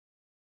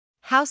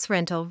House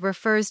rental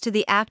refers to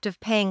the act of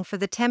paying for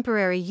the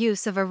temporary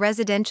use of a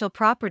residential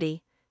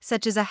property,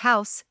 such as a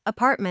house,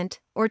 apartment,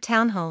 or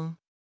townhome.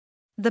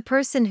 The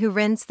person who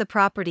rents the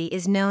property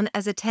is known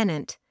as a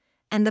tenant,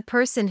 and the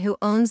person who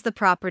owns the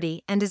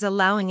property and is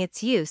allowing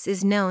its use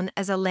is known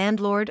as a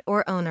landlord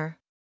or owner.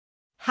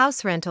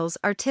 House rentals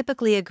are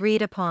typically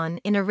agreed upon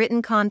in a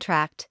written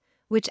contract,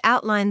 which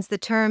outlines the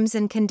terms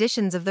and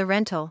conditions of the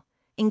rental,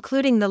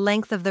 including the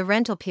length of the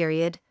rental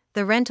period,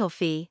 the rental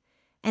fee,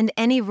 and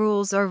any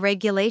rules or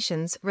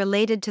regulations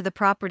related to the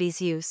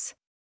property's use.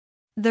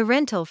 The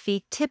rental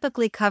fee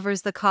typically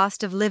covers the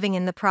cost of living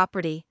in the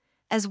property,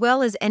 as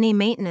well as any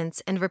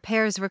maintenance and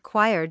repairs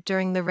required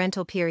during the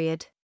rental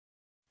period.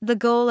 The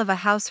goal of a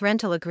house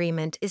rental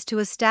agreement is to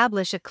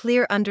establish a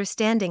clear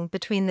understanding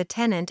between the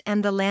tenant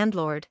and the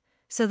landlord,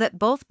 so that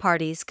both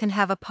parties can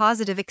have a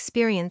positive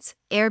experience.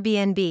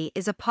 Airbnb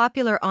is a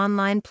popular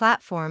online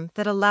platform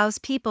that allows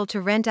people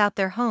to rent out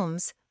their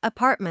homes,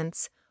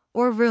 apartments,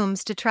 or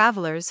rooms to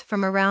travelers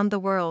from around the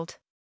world.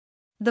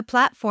 The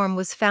platform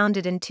was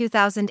founded in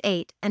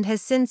 2008 and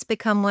has since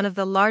become one of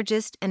the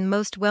largest and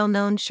most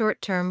well-known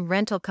short-term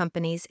rental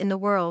companies in the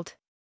world.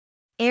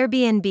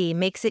 Airbnb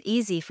makes it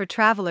easy for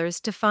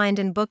travelers to find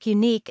and book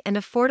unique and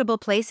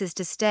affordable places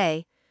to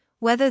stay,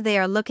 whether they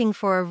are looking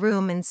for a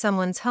room in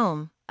someone's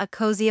home, a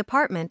cozy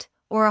apartment,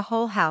 or a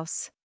whole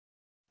house.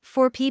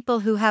 For people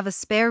who have a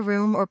spare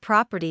room or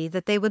property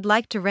that they would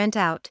like to rent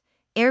out,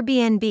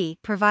 Airbnb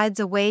provides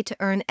a way to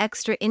earn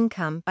extra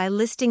income by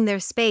listing their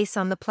space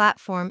on the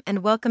platform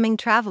and welcoming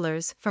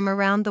travelers from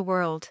around the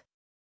world.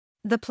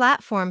 The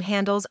platform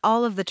handles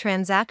all of the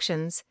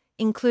transactions,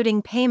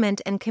 including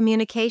payment and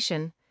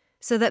communication,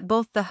 so that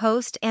both the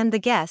host and the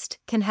guest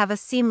can have a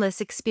seamless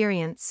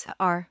experience.